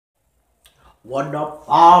What up,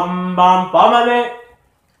 family?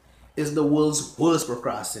 Is the world's worst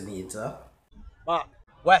procrastinator. Mark,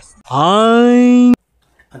 West. And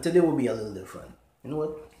today will be a little different. You know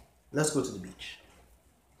what? Let's go to the beach.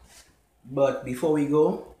 But before we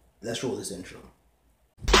go, let's roll this intro.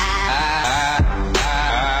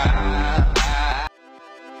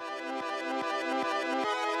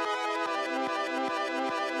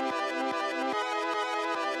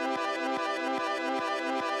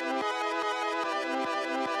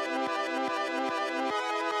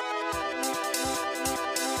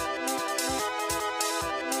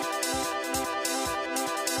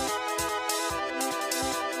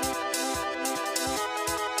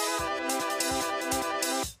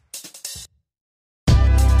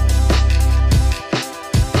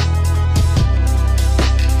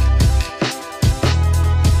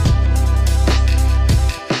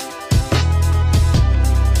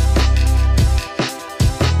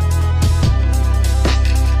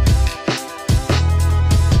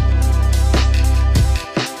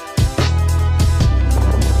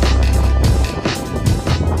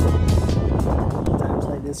 Times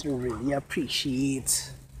like this, you really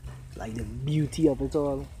appreciate like the beauty of it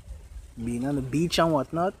all. Being on the beach and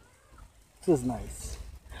whatnot. This is nice.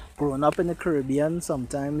 Growing up in the Caribbean,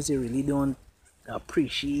 sometimes you really don't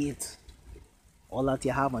appreciate all that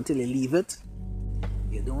you have until you leave it.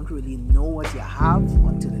 You don't really know what you have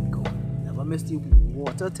until it gone. Never miss the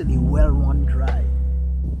water till the well run dry.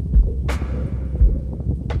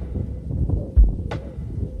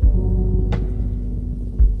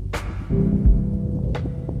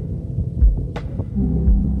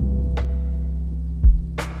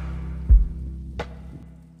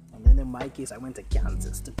 And then in my case, I went to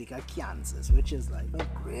Kansas, Topeka, Kansas, which is like a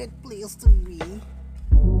great place to be,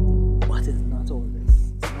 but it's not all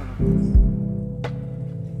this. It's none of this.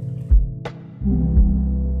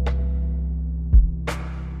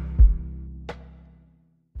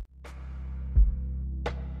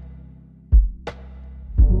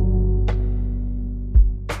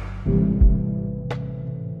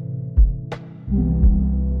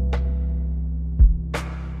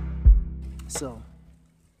 So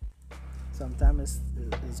sometimes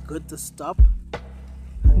it's good to stop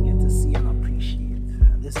and get to see and appreciate.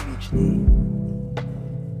 And this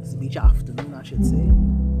beach afternoon, I should say,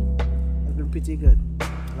 has been pretty good.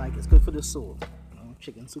 Like, it's good for the soul. You know,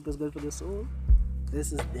 chicken soup is good for the soul.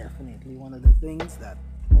 This is definitely one of the things that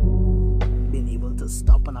been able to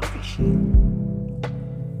stop and appreciate.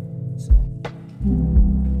 So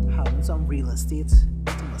having some real estate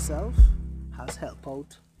to myself has helped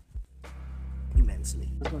out immensely.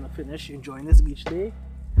 I'm gonna finish enjoying this beach day,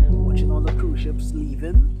 watching all the cruise ships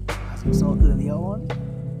leaving, as we saw earlier on.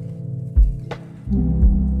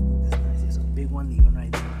 That's nice. There's a big one leaving right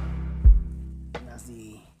there. And that's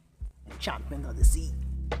the enchantment of the sea.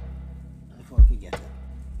 If I could get it.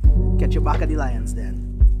 Catch you back at the Lions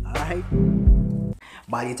then. Alright?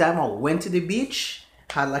 By the time I went to the beach,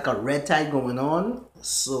 had like a red tide going on,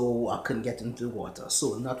 so I couldn't get into the water.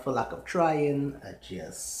 So not for lack of trying, I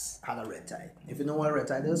just had a red tide. If you know what a red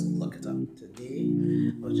tide is, look it up. Today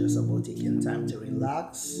was just about taking time to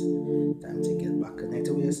relax, time to get back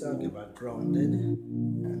connected with yourself, get back grounded,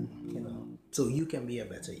 and so you can be a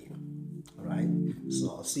better you. Alright? So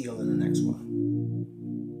I'll see you all in the next one.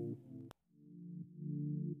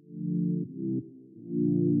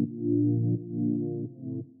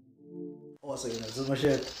 Also, so much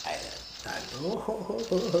shit. I know.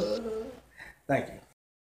 Thank you.